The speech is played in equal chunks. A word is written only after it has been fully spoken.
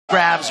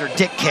grabs or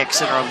dick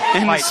kicks in a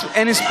fight.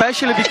 And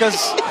especially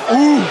because,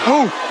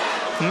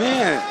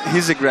 man,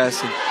 he's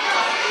aggressive.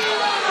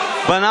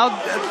 But now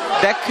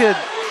that could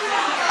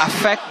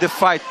affect the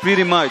fight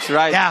pretty much,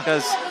 right? Yeah.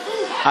 Because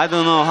I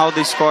don't know how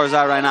the scores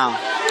are right now.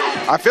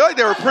 I feel like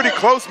they were pretty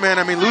close, man.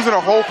 I mean, losing a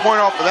whole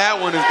point off of that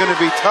one is going to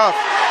be tough.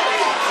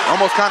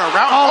 Almost kind of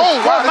round.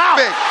 Oh, wow,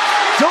 that's big.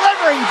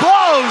 Delivering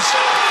blows.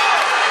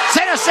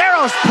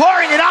 Ceniseros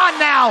pouring it on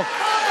now.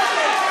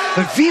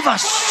 But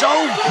Viva's so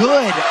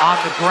good on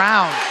the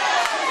ground.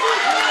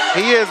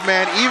 He is,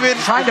 man. Even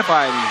he's trying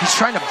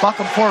to buck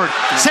him forward.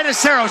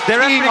 Ceniseros, they're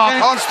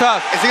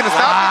stuck. Is he going to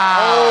stop it?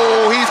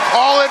 Oh, he's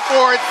calling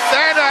for it.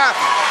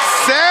 Ceniseros.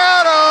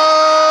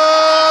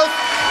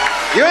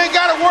 You ain't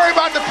got to worry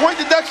about the point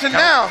deduction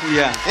now.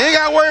 Yeah. You ain't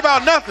got to worry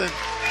about nothing.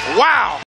 Wow.